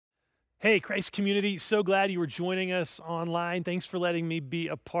Hey, Christ community, so glad you were joining us online. Thanks for letting me be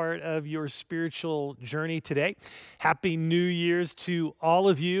a part of your spiritual journey today. Happy New Year's to all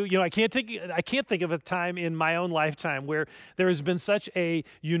of you. I can't think of a time in my own lifetime where there has been such a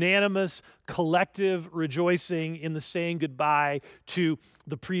unanimous collective rejoicing in the saying goodbye to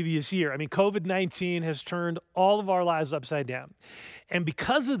the previous year. I mean, COVID-19 has turned all of our lives upside down. And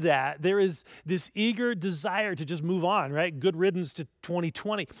because of that, there is this eager desire to just move on, right? Good riddance to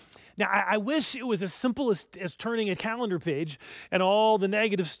 2020. Now, I wish it was as simple as turning a calendar page and all the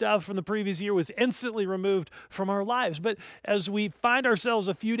negative stuff from the previous year was instantly removed from our lives. But as we find ourselves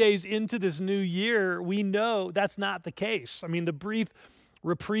a few days into this new year, we know that's not the case. I mean, the brief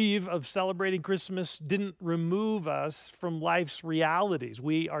reprieve of celebrating Christmas didn't remove us from life's realities.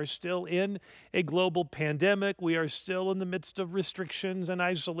 We are still in a global pandemic. We are still in the midst of restrictions and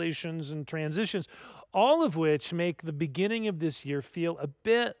isolations and transitions, all of which make the beginning of this year feel a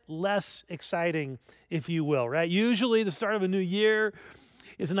bit less exciting, if you will, right? Usually, the start of a new year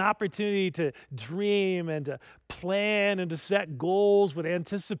is an opportunity to dream and to plan and to set goals with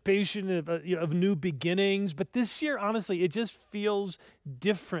anticipation of new beginnings. But this year, honestly, it just feels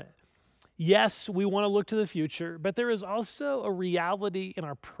different. Yes, we want to look to the future, but there is also a reality in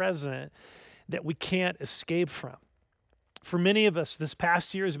our present that we can't escape from. For many of us, this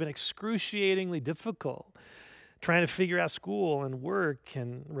past year has been excruciatingly difficult, trying to figure out school and work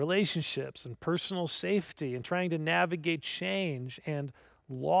and relationships and personal safety and trying to navigate change and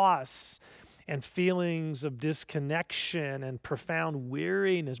loss and feelings of disconnection and profound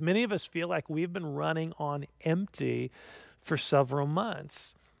weariness. Many of us feel like we've been running on empty for several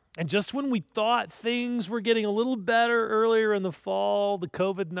months. And just when we thought things were getting a little better earlier in the fall, the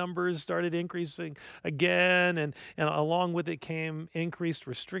COVID numbers started increasing again, and along with it came increased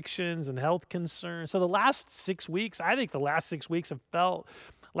restrictions and health concerns. So I think the last 6 weeks have felt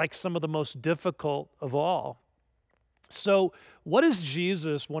like some of the most difficult of all. So, what is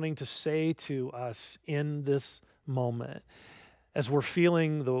Jesus wanting to say to us in this moment as we're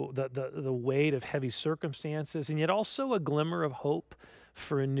feeling the weight of heavy circumstances and yet also a glimmer of hope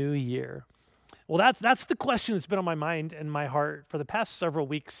for a new year? Well, that's the question that's been on my mind and my heart for the past several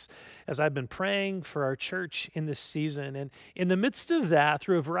weeks as I've been praying for our church in this season. And in the midst of that,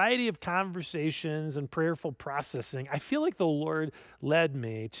 through a variety of conversations and prayerful processing, I feel like the Lord led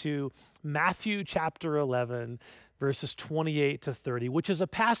me to Matthew chapter 11, verses 28 to 30, which is a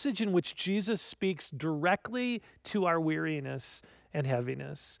passage in which Jesus speaks directly to our weariness and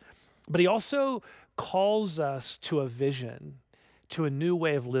heaviness. But he also calls us to a vision, to a new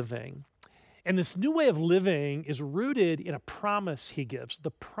way of living. And this new way of living is rooted in a promise he gives, the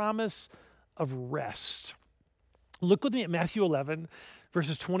promise of rest. Look with me at Matthew 11,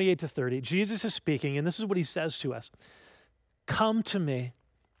 verses 28 to 30. Jesus is speaking, and this is what he says to us. Come to me,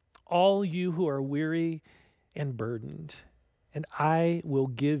 all you who are weary and burdened, and I will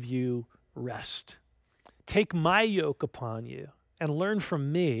give you rest. Take my yoke upon you and learn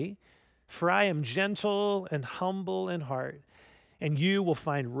from me, for I am gentle and humble in heart, and you will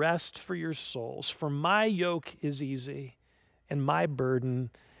find rest for your souls. For my yoke is easy and my burden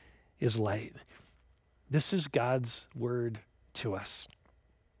is light. This is God's word to us.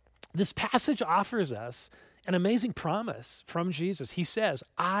 This passage offers us an amazing promise from Jesus. He says,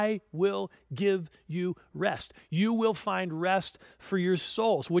 I will give you rest. You will find rest for your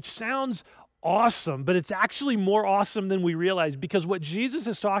souls, which sounds awesome, but it's actually more awesome than we realize, because what Jesus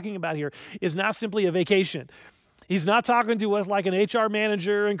is talking about here is not simply a vacation. He's not talking to us like an HR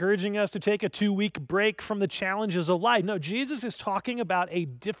manager encouraging us to take a 2-week break from the challenges of life. No, Jesus is talking about a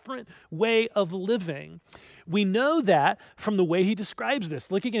different way of living. We know that from the way he describes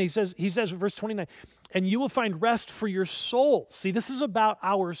this. Look again, he says, verse 29, and you will find rest for your soul. See, this is about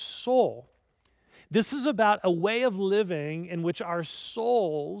our soul. This is about a way of living in which our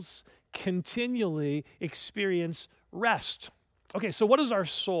souls continually experience rest. Okay, so what is our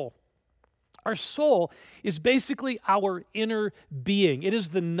soul? Our soul is basically our inner being. It is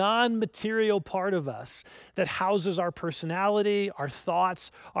the non-material part of us that houses our personality, our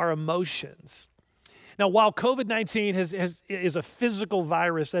thoughts, our emotions. Now, while COVID-19 is a physical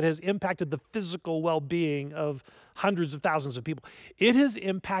virus that has impacted the physical well-being of hundreds of thousands of people, it has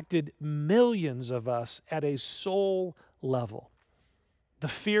impacted millions of us at a soul level. The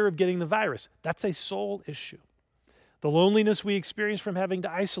fear of getting the virus, that's a soul issue. The loneliness we experience from having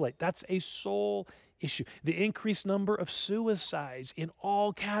to isolate, that's a soul issue. The increased number of suicides in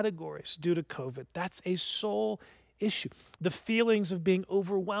all categories due to COVID, that's a soul issue. The feelings of being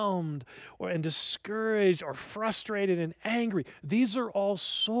overwhelmed and discouraged or frustrated and angry, these are all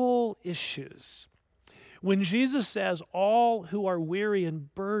soul issues. When Jesus says all who are weary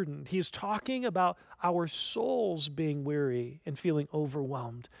and burdened, he is talking about our souls being weary and feeling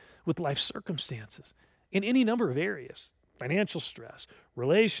overwhelmed with life circumstances in any number of areas: financial stress,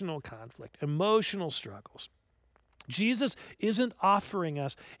 relational conflict, emotional struggles. Jesus isn't offering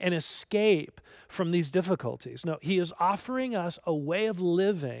us an escape from these difficulties. No, he is offering us a way of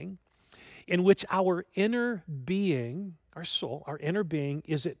living in which our inner being, our soul, our inner being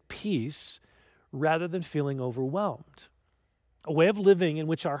is at peace rather than feeling overwhelmed. A way of living in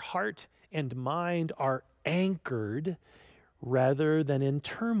which our heart and mind are anchored rather than in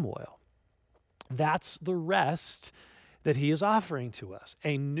turmoil. That's the rest that he is offering to us,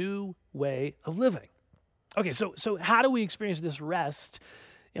 a new way of living. Okay, so how do we experience this rest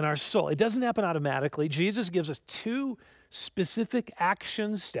in our soul? It doesn't happen automatically. Jesus gives us two specific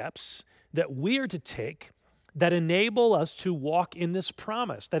action steps that we are to take that enable us to walk in this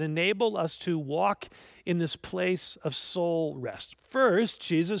promise, that enable us to walk in this place of soul rest. First,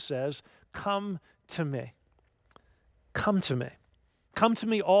 Jesus says, come to me. Come to me. Come to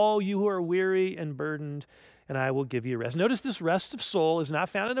me, all you who are weary and burdened, and I will give you rest. Notice this rest of soul is not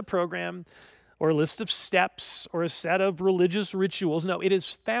found in a program or a list of steps or a set of religious rituals. No, it is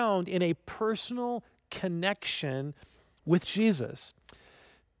found in a personal connection with Jesus.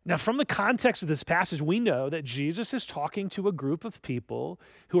 Now, from the context of this passage, we know that Jesus is talking to a group of people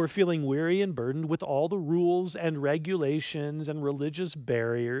who are feeling weary and burdened with all the rules and regulations and religious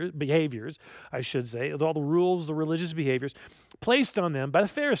behaviors, I should say, with all the rules, the religious behaviors placed on them by the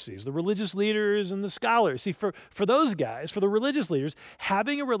Pharisees, the religious leaders and the scholars. See, for those guys, for the religious leaders,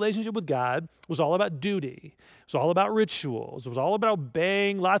 having a relationship with God was all about duty. It was all about rituals. It was all about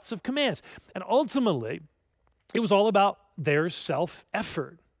obeying lots of commands. And ultimately, it was all about their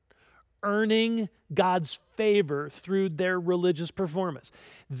self-effort, earning God's favor through their religious performance.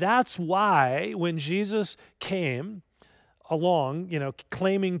 That's why when Jesus came along,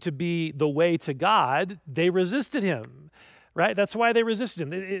 claiming to be the way to God, they resisted him, right? That's why they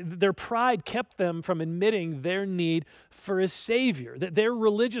resisted him. Their pride kept them from admitting their need for a Savior. Their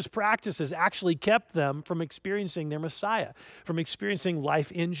religious practices actually kept them from experiencing their Messiah, from experiencing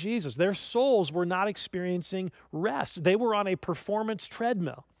life in Jesus. Their souls were not experiencing rest. They were on a performance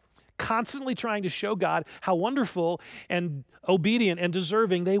treadmill, constantly trying to show God how wonderful and obedient and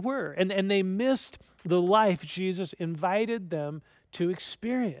deserving they were. And they missed the life Jesus invited them to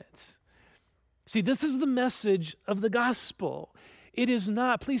experience. See, this is the message of the gospel. It is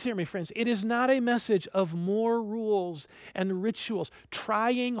not, please hear me, friends, it is not a message of more rules and rituals,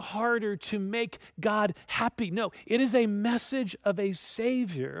 trying harder to make God happy. No, it is a message of a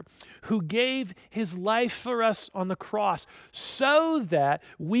Savior who gave his life for us on the cross so that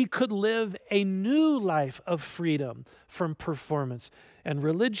we could live a new life of freedom from performance and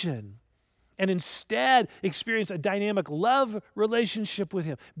religion, and instead experience a dynamic love relationship with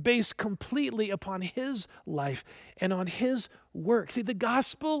him based completely upon his life and on his work. See, the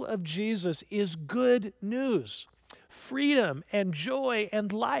gospel of Jesus is good news, freedom and joy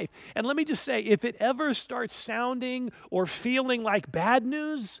and life. And let me just say, if it ever starts sounding or feeling like bad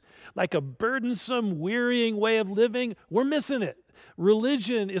news, like a burdensome, wearying way of living, we're missing it.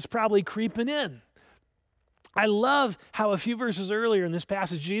 Religion is probably creeping in. I love how a few verses earlier in this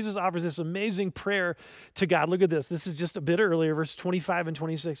passage, Jesus offers this amazing prayer to God. Look at this. This is just a bit earlier, verse 25 and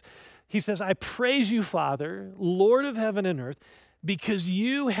 26. He says, I praise you, Father, Lord of heaven and earth, because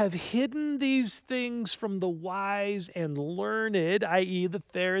you have hidden these things from the wise and learned, i.e. the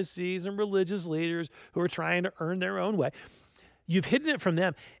Pharisees and religious leaders who are trying to earn their own way. You've hidden it from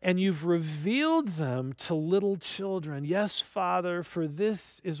them, and you've revealed them to little children. Yes, Father, for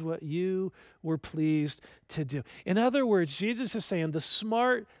this is what you were pleased to do. In other words, Jesus is saying the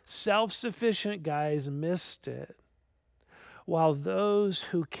smart, self-sufficient guys missed it, while those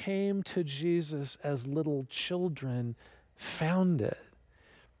who came to Jesus as little children found it.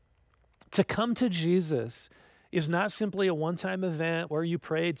 To come to Jesus is not simply a one-time event where you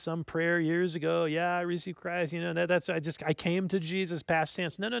prayed some prayer years ago. Yeah, I received Christ. I came to Jesus, past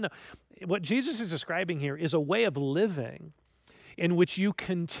tense. No. What Jesus is describing here is a way of living in which you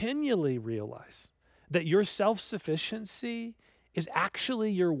continually realize that your self-sufficiency is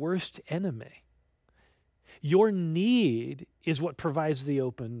actually your worst enemy. Your need is what provides the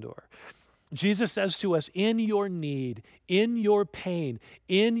open door. Jesus says to us, in your need, in your pain,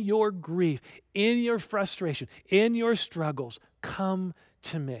 in your grief, in your frustration, in your struggles, come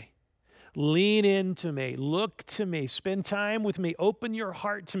to me. Lean into me. Look to me. Spend time with me. Open your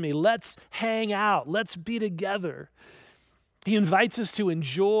heart to me. Let's hang out. Let's be together. He invites us to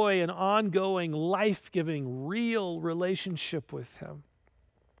enjoy an ongoing, life-giving, real relationship with him.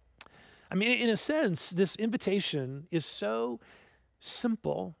 I mean, in a sense, this invitation is so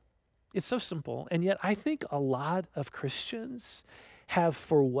simple. It's so simple. And yet, I think a lot of Christians have,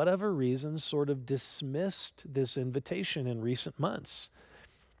 for whatever reason, sort of dismissed this invitation in recent months.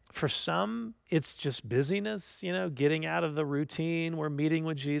 For some, it's just busyness, getting out of the routine where meeting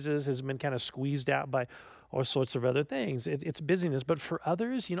with Jesus has been kind of squeezed out by all sorts of other things. It's busyness. But for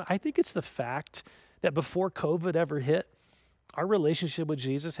others, I think it's the fact that before COVID ever hit, our relationship with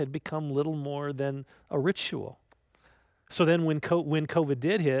Jesus had become little more than a ritual. So then when COVID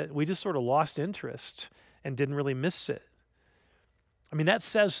did hit, we just sort of lost interest and didn't really miss it. I mean, that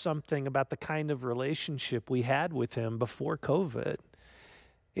says something about the kind of relationship we had with him before COVID.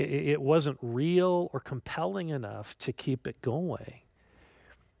 It wasn't real or compelling enough to keep it going.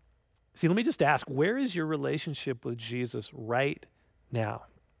 See, let me just ask, where is your relationship with Jesus right now?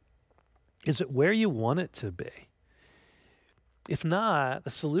 Is it where you want it to be? If not, the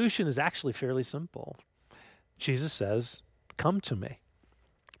solution is actually fairly simple. Jesus says, come to me.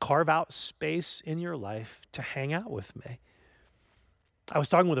 Carve out space in your life to hang out with me. I was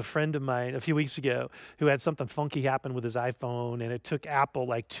talking with a friend of mine a few weeks ago who had something funky happen with his iPhone, and it took Apple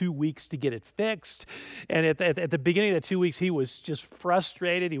like 2 weeks to get it fixed. And at the beginning of the 2 weeks, he was just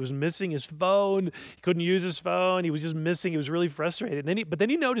frustrated. He was missing his phone. He couldn't use his phone. He was just missing. He was really frustrated. But then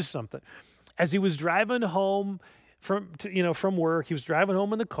he noticed something. As he was driving home from work, he was driving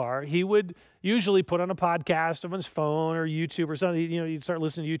home in the car, he would usually put on a podcast on his phone or YouTube or something. He'd start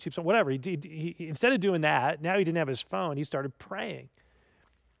listening to YouTube, so whatever. He instead of doing that, now he didn't have his phone, he started praying.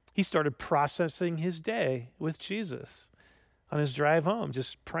 He started processing his day with Jesus on his drive home,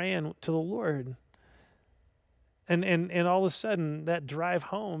 just praying to the Lord. And all of a sudden, that drive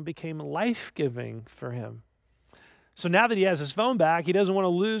home became life-giving for him. So now that he has his phone back, he doesn't want to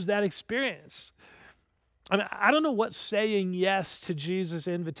lose that experience. I mean, I don't know what saying yes to Jesus'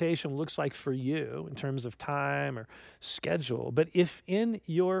 invitation looks like for you in terms of time or schedule, but if in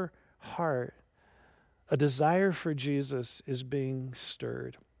your heart a desire for Jesus is being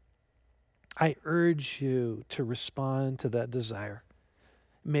stirred, I urge you to respond to that desire.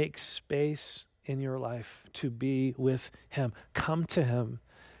 Make space in your life to be with him. Come to him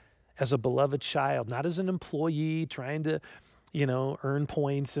as a beloved child, not as an employee trying to, earn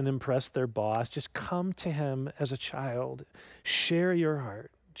points and impress their boss. Just come to him as a child. Share your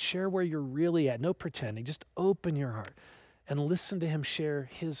heart. Share where you're really at. No pretending. Just open your heart and listen to him share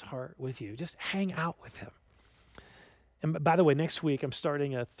his heart with you. Just hang out with him. And by the way, next week, I'm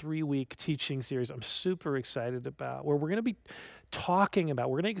starting a 3-week teaching series I'm super excited about, where we're going to be we're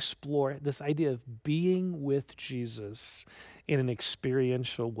going to explore this idea of being with Jesus in an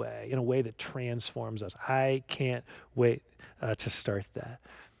experiential way, in a way that transforms us. I can't wait to start that.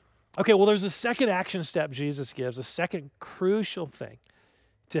 Okay, well, there's a second action step Jesus gives, a second crucial thing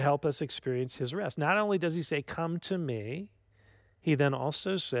to help us experience his rest. Not only does he say, come to me, he then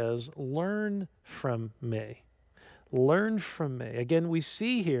also says, learn from me. Learn from me. Again, we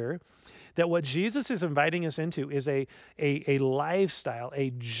see here that what Jesus is inviting us into is a lifestyle,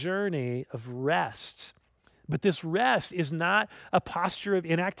 a journey of rest. But this rest is not a posture of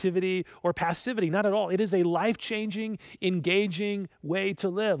inactivity or passivity, not at all. It is a life-changing, engaging way to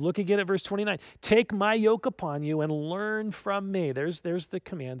live. Look again at verse 29. Take my yoke upon you and learn from me. There's the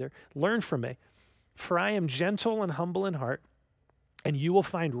command there. Learn from me. For I am gentle and humble in heart, and you will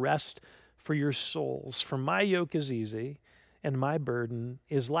find rest for your souls. For my yoke is easy and my burden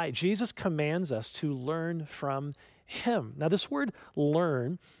is light. Jesus commands us to learn from him. Now, this word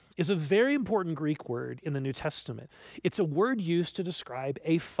learn is a very important Greek word in the New Testament. It's a word used to describe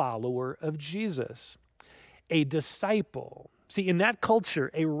a follower of Jesus, a disciple. See, in that culture,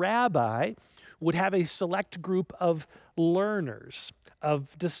 a rabbi would have a select group of learners,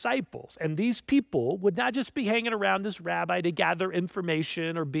 of disciples. And these people would not just be hanging around this rabbi to gather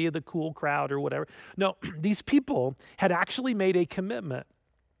information or be the cool crowd or whatever. No, these people had actually made a commitment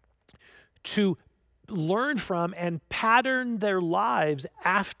to learn from and pattern their lives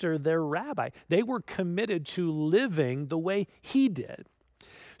after their rabbi. They were committed to living the way he did.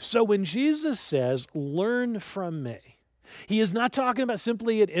 So when Jesus says, learn from me, he is not talking about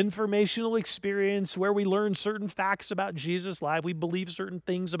simply an informational experience where we learn certain facts about Jesus' life, we believe certain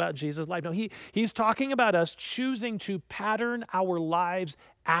things about Jesus' life. No, he's talking about us choosing to pattern our lives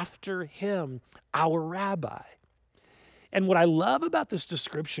after him, our rabbi. And what I love about this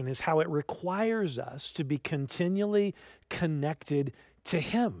description is how it requires us to be continually connected to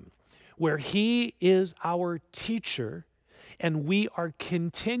him, where he is our teacher and we are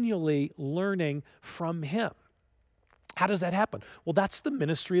continually learning from him. How does that happen? Well, that's the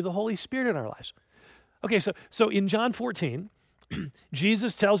ministry of the Holy Spirit in our lives. Okay, so in John 14,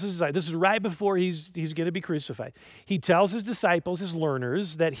 Jesus tells his disciples, this is right before he's going to be crucified. He tells his disciples, his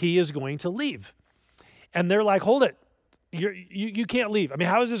learners, that he is going to leave. And they're like, hold it. You can't leave. I mean,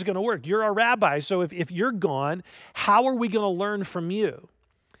 how is this going to work? You're our rabbi, so if you're gone, how are we going to learn from you?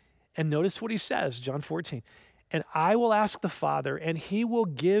 And notice what he says, John 14. And I will ask the Father, and he will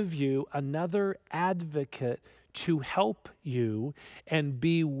give you another advocate to help you and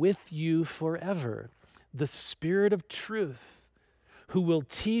be with you forever, the Spirit of truth, who will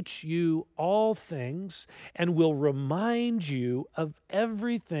teach you all things and will remind you of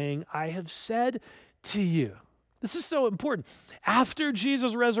everything I have said to you. This is so important. After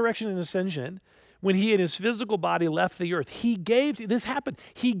Jesus' resurrection and ascension, when he and his physical body left the earth, this happened.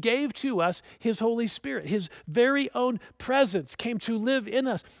 He gave to us his Holy Spirit. His very own presence came to live in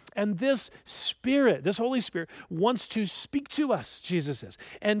us. And this Spirit, this Holy Spirit, wants to speak to us, Jesus says,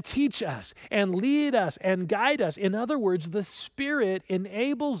 and teach us and lead us and guide us. In other words, the Spirit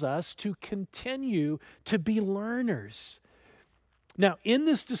enables us to continue to be learners. Now, in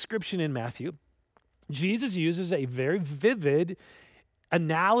this description in Matthew, Jesus uses a very vivid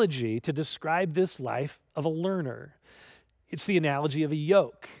analogy to describe this life of a learner. It's the analogy of a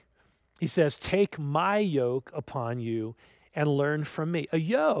yoke. He says, take my yoke upon you and learn from me. A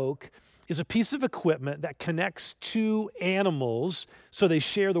yoke is a piece of equipment that connects two animals so they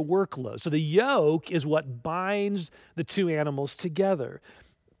share the workload. So the yoke is what binds the two animals together.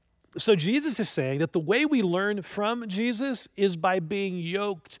 So Jesus is saying that the way we learn from Jesus is by being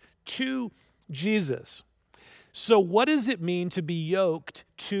yoked to Jesus. So what does it mean to be yoked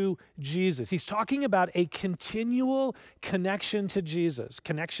to Jesus? He's talking about a continual connection to Jesus,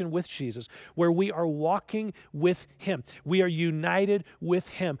 connection with Jesus, where we are walking with him. We are united with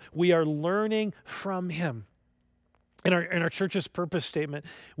him. We are learning from him. In our church's purpose statement,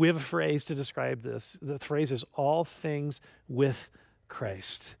 we have a phrase to describe this. The phrase is all things with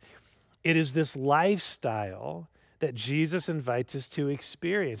Christ. It is this lifestyle that Jesus invites us to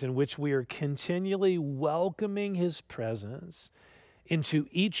experience, in which we are continually welcoming his presence into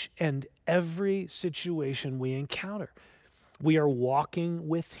each and every situation we encounter. We are walking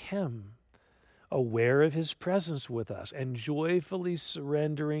with him, aware of his presence with us, and joyfully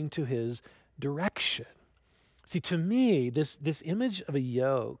surrendering to his direction. See, to me, this image of a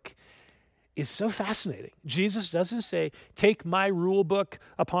yoke is so fascinating. Jesus doesn't say, take my rule book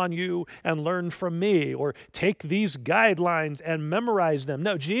upon you and learn from me, or take these guidelines and memorize them.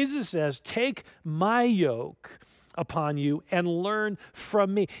 No, Jesus says, take my yoke upon you and learn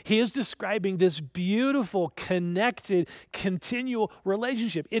from me. He is describing this beautiful, connected, continual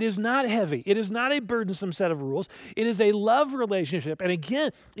relationship. It is not heavy. It is not a burdensome set of rules. It is a love relationship. And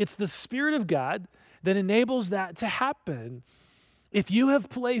again, it's the Spirit of God that enables that to happen. If you have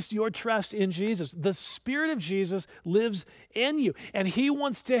placed your trust in Jesus, the Spirit of Jesus lives in you, and he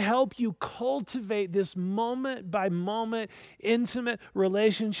wants to help you cultivate this moment by moment intimate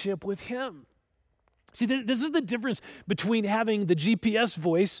relationship with him. See, this is the difference between having the GPS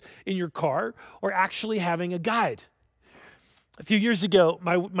voice in your car or actually having a guide. A few years ago,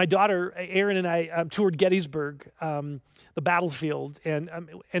 my daughter, Erin, and I toured Gettysburg, the battlefield, and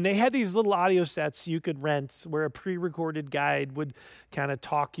they had these little audio sets you could rent where a pre-recorded guide would kind of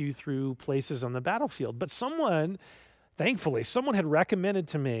talk you through places on the battlefield. But thankfully, someone had recommended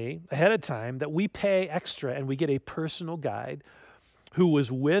to me ahead of time that we pay extra and we get a personal guide who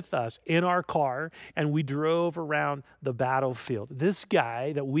was with us in our car, and we drove around the battlefield. This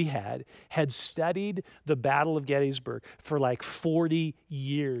guy that we had studied the Battle of Gettysburg for like 40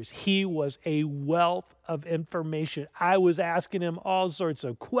 years. He was a wealth of information. I was asking him all sorts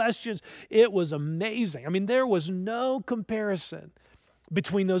of questions. It was amazing. I mean, there was no comparison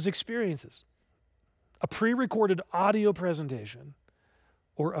between those experiences. A pre-recorded audio presentation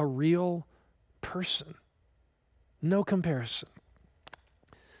or a real person. No comparison.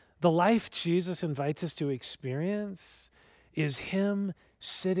 The life Jesus invites us to experience is him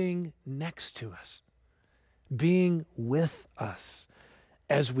sitting next to us, being with us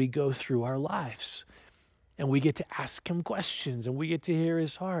as we go through our lives. And we get to ask him questions, and we get to hear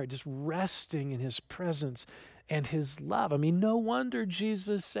his heart, just resting in his presence and his love. I mean, no wonder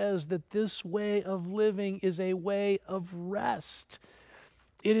Jesus says that this way of living is a way of rest.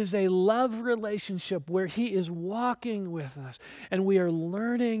 It is a love relationship where he is walking with us and we are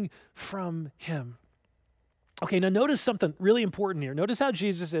learning from him. Okay, now notice something really important here. Notice how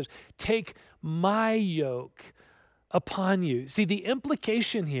Jesus says, take my yoke upon you. See, the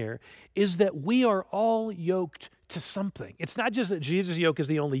implication here is that we are all yoked to something. It's not just that Jesus' yoke is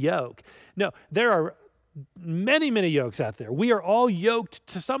the only yoke. No, there are many, many yokes out there. We are all yoked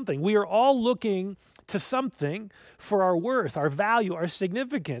to something. We are all looking to something for our worth, our value, our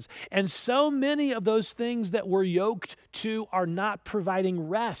significance. And so many of those things that we're yoked to are not providing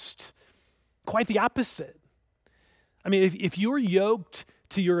rest. Quite the opposite. I mean, if you're yoked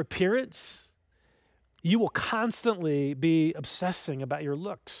to your appearance, you will constantly be obsessing about your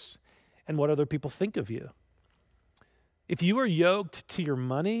looks and what other people think of you. If you are yoked to your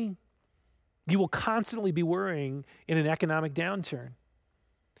money, you will constantly be worrying in an economic downturn.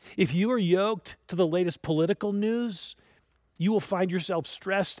 If you are yoked to the latest political news, you will find yourself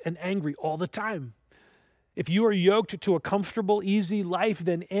stressed and angry all the time. If you are yoked to a comfortable, easy life,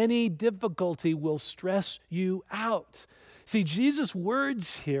 then any difficulty will stress you out. See, Jesus'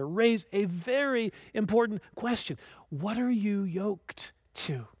 words here raise a very important question. What are you yoked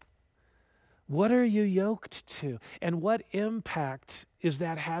to? What are you yoked to? And what impact is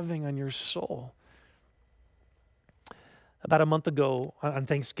that having on your soul? About a month ago on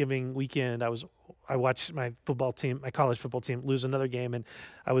Thanksgiving weekend, I watched my college football team, lose another game, and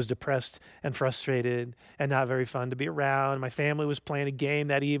I was depressed and frustrated and not very fun to be around. My family was playing a game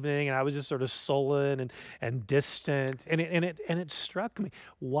that evening, and I was just sort of sullen and distant. And it struck me,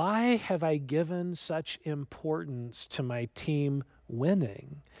 why have I given such importance to my team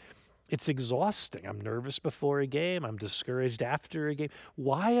winning? It's exhausting. I'm nervous before a game. I'm discouraged after a game.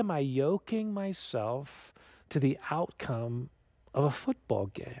 Why am I yoking myself to the outcome of a football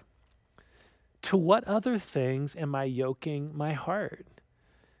game? To what other things am I yoking my heart?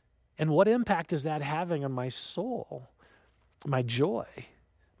 And what impact is that having on my soul, my joy,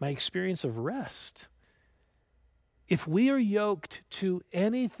 my experience of rest? If we are yoked to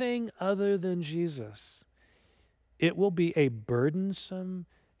anything other than Jesus, it will be a burdensome,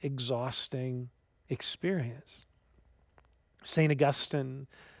 exhausting experience. St. Augustine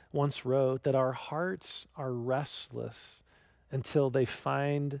once wrote that our hearts are restless until they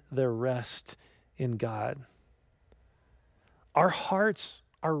find their rest in God. Our hearts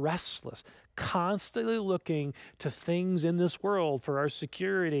are restless, constantly looking to things in this world for our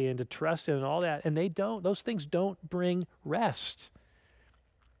security and to trust in and all that, and those things don't bring rest.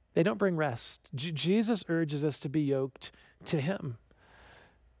 They don't bring rest. Jesus urges us to be yoked to him,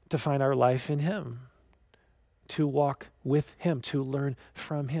 to find our life in him, to walk with him, to learn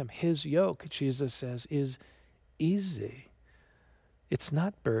from him. His yoke, Jesus says, is easy. It's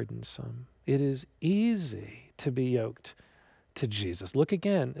not burdensome. It is easy to be yoked to Jesus. Look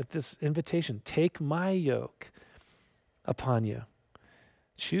again at this invitation. Take my yoke upon you.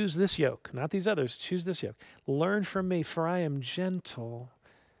 Choose this yoke, not these others. Choose this yoke. Learn from me, for I am gentle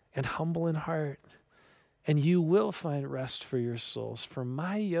and humble in heart, and you will find rest for your souls. For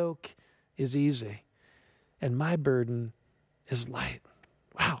my yoke is easy, and my burden is light.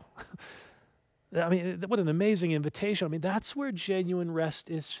 Wow. I mean, what an amazing invitation. I mean, that's where genuine rest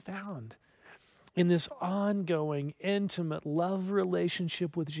is found. In this ongoing, intimate love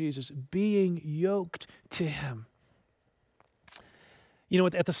relationship with Jesus, being yoked to him. You know,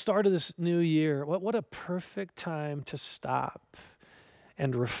 at the start of this new year, what a perfect time to stop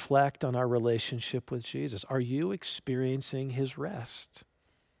and reflect on our relationship with Jesus. Are you experiencing his rest?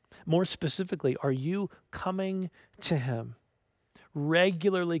 More specifically, are you coming to him,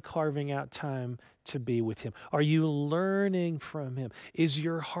 regularly carving out time to be with him? Are you learning from him? Is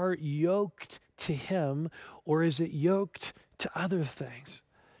your heart yoked to him, or is it yoked to other things?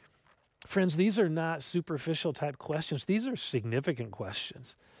 Friends, these are not superficial type questions. These are significant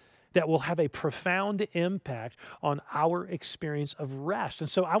questions that will have a profound impact on our experience of rest. And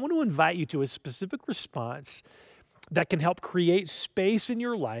so I want to invite you to a specific response that can help create space in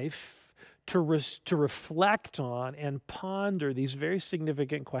your life to reflect on and ponder these very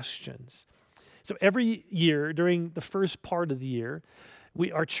significant questions. So every year, during the first part of the year,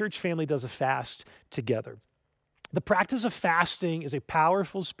 our church family does a fast together. The practice of fasting is a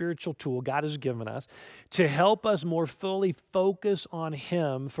powerful spiritual tool God has given us to help us more fully focus on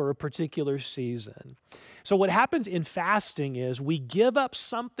him for a particular season. So what happens in fasting is we give up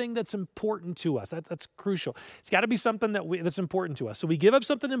something that's important to us. That's crucial. It's got to be something that's important to us. So we give up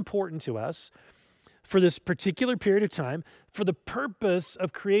something important to us for this particular period of time for the purpose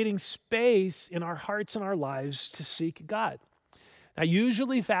of creating space in our hearts and our lives to seek God. Now,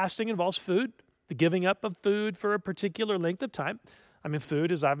 usually fasting involves food, the giving up of food for a particular length of time. I mean,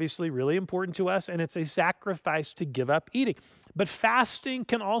 food is obviously really important to us, and it's a sacrifice to give up eating. But fasting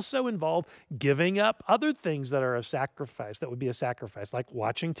can also involve giving up other things that are a sacrifice, that would be a sacrifice, like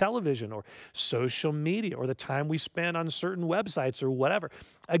watching television or social media or the time we spend on certain websites or whatever.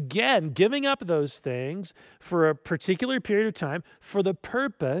 Again, giving up those things for a particular period of time for the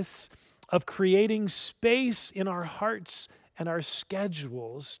purpose of creating space in our hearts and our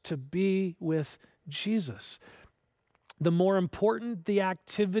schedules to be with Jesus. The more important the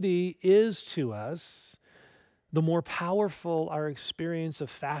activity is to us, the more powerful our experience of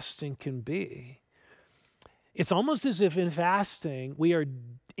fasting can be. It's almost as if in fasting, we are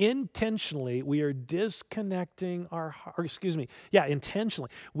intentionally disconnecting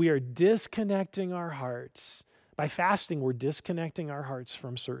we are disconnecting our hearts. By fasting, we're disconnecting our hearts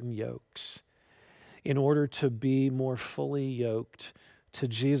from certain yokes in order to be more fully yoked to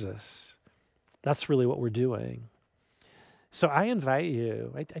Jesus. That's really what we're doing. So I invite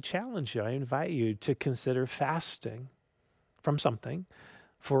you, I challenge you, I invite you to consider fasting from something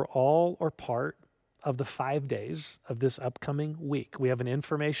for all or part of the 5 days of this upcoming week. We have an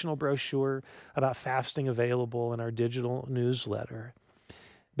informational brochure about fasting available in our digital newsletter.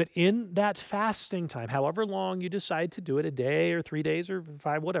 But in that fasting time, however long you decide to do it, a day or 3 days or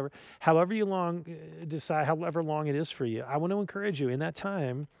 5, whatever, however long it is for you, I want to encourage you in that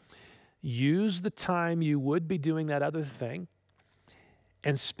time, use the time you would be doing that other thing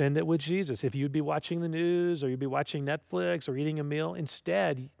and spend it with Jesus. If you'd be watching the news or you'd be watching Netflix or eating a meal,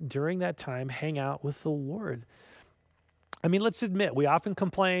 instead, during that time, hang out with the Lord. I mean, let's admit, we often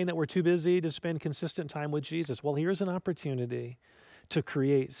complain that we're too busy to spend consistent time with Jesus. Well, here's an opportunity to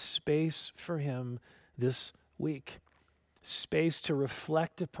create space for him this week, space to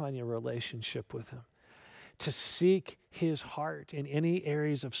reflect upon your relationship with him, to seek his heart in any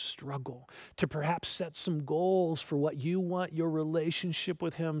areas of struggle, to perhaps set some goals for what you want your relationship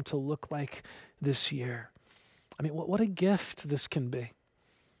with him to look like this year. I mean, what a gift this can be.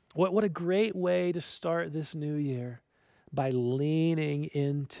 What a great way to start this new year, by leaning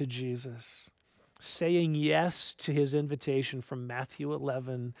into Jesus, saying yes to his invitation from Matthew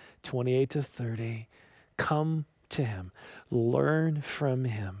 11:28-30. Come to him, learn from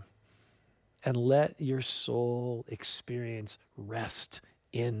him, and let your soul experience rest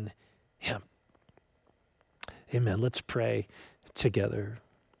in him. Amen. Let's pray together.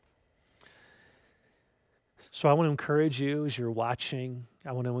 So I want to encourage you as you're watching,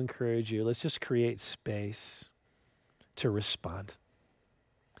 let's just create space to respond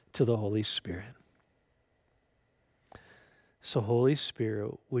to the Holy Spirit. So Holy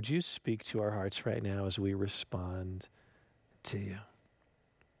Spirit, would you speak to our hearts right now as we respond to you?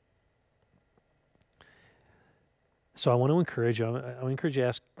 So I want to encourage you. I want to encourage you to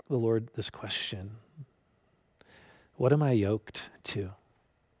ask the Lord this question. What am I yoked to?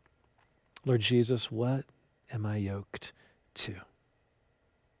 Lord Jesus, what am I yoked to?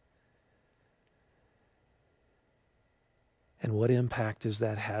 And what impact is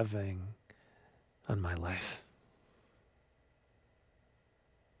that having on my life?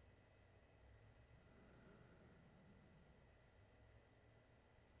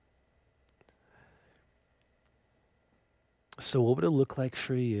 So what would it look like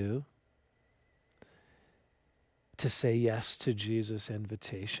for you to say yes to Jesus'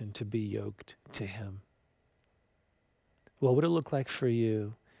 invitation to be yoked to him? What would it look like for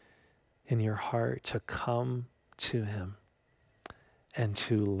you in your heart to come to him and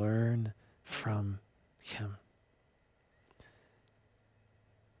to learn from him?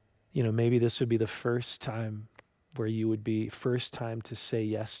 You know, maybe this would be the first time to say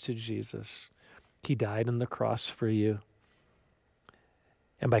yes to Jesus. He died on the cross for you.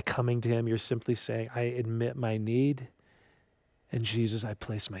 And by coming to him, you're simply saying, I admit my need, and Jesus, I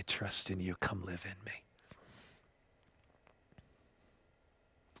place my trust in you. Come live in me.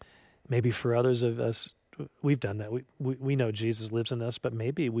 Maybe for others of us, we've done that. We know Jesus lives in us, but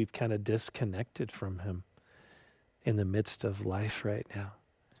maybe we've kind of disconnected from him in the midst of life right now.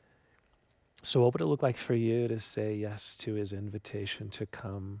 So what would it look like for you to say yes to his invitation to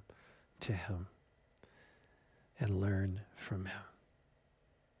come to him and learn from him?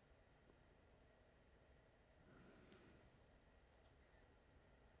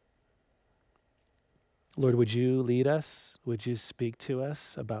 Lord, would you lead us? Would you speak to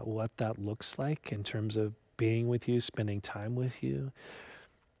us about what that looks like in terms of being with you, spending time with you?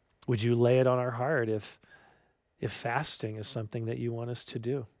 Would you lay it on our heart if fasting is something that you want us to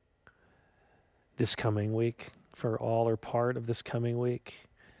do this coming week, for all or part of this coming week?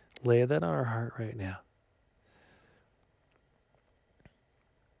 Lay that on our heart right now.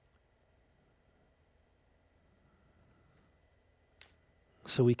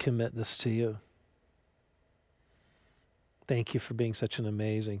 So we commit this to you. Thank you for being such an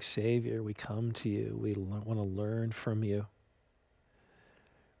amazing Savior. We come to you. We want to learn from you.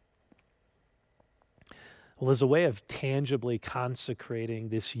 Well, as a way of tangibly consecrating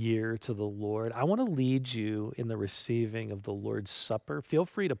this year to the Lord, I want to lead you in the receiving of the Lord's Supper. Feel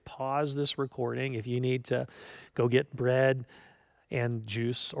free to pause this recording if you need to go get bread and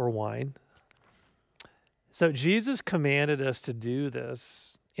juice or wine. So Jesus commanded us to do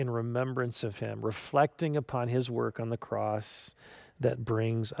this in remembrance of him, reflecting upon his work on the cross that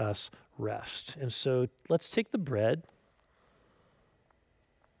brings us rest. And so let's take the bread,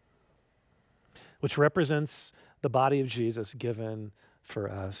 which represents the body of Jesus given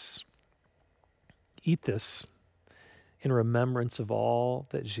for us. Eat this in remembrance of all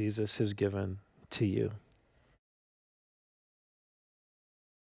that Jesus has given to you.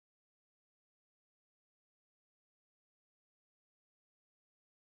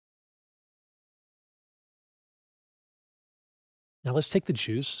 Now let's take the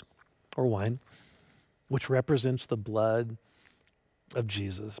juice or wine, which represents the blood of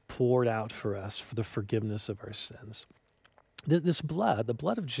Jesus poured out for us for the forgiveness of our sins. This blood, the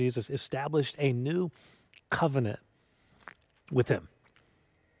blood of Jesus, established a new covenant with him.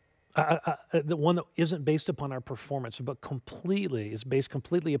 The one that isn't based upon our performance, but is based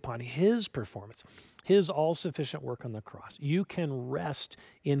completely upon his performance, his all-sufficient work on the cross. You can rest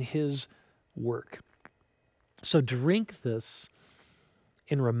in his work. So drink this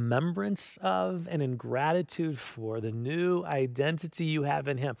in remembrance of and in gratitude for the new identity you have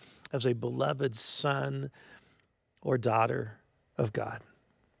in him as a beloved son or daughter of God.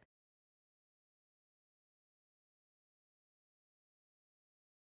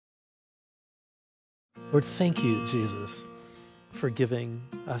 Lord, thank you, Jesus, for giving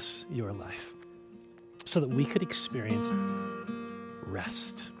us your life so that we could experience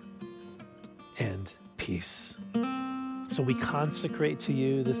rest and peace. So we consecrate to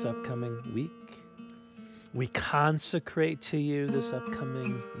you this upcoming week. We consecrate to you this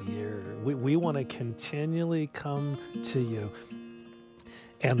upcoming year. We want to continually come to you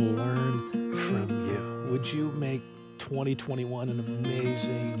and learn from you. Would you make 2021 an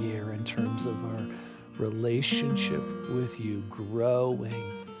amazing year in terms of our relationship with you, growing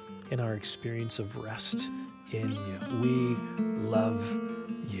in our experience of rest in you. We love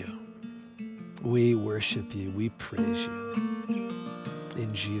you. We worship you. We praise you. In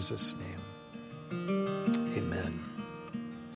Jesus' name.